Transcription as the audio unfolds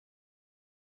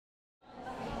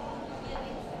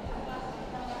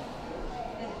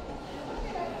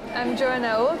I'm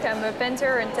Johanna Olk. I'm a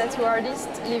painter and tattoo artist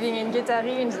living in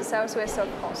Guétary in the southwest of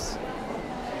France.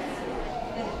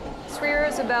 3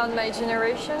 years about my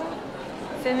generation,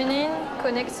 feminine,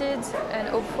 connected and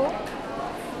hopeful.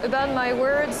 About my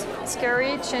words,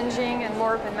 scary, changing and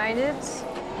more open-minded.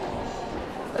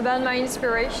 About my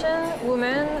inspiration,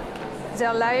 women,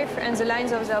 their life and the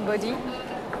lines of their body.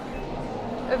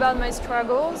 About my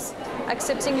struggles,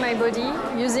 accepting my body,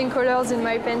 using colors in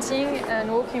my painting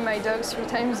and walking my dogs 3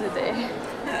 times a day.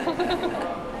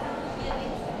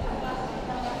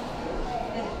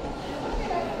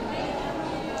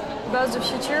 About the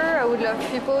future, I would love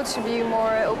people to be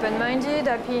more open-minded,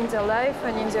 happy in their life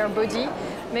and in their body.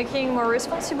 Making more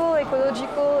responsible,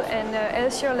 ecological and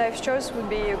healthier life choice would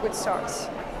be a good start.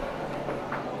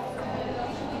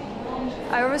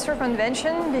 I overthrow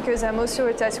convention because I'm also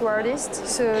a tattoo artist,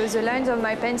 so the lines of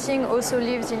my painting also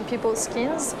lives in people's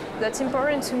skins. That's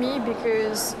important to me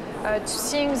because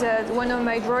seeing that one of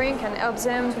my drawings can help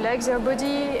them to like their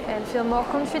body and feel more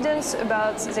confidence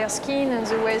about their skin and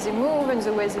the way they move and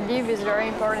the way they live is very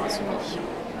important to me.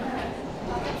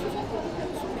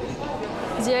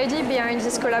 The idea behind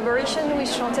this collaboration with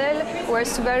Chantelle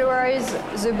was to valorize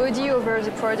the body over the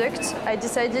product. I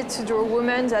decided to draw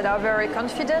women that are very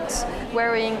confident,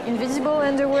 wearing invisible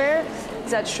underwear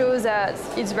that shows that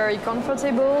it's very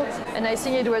comfortable, and I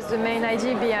think it was the main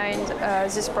idea behind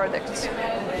this product.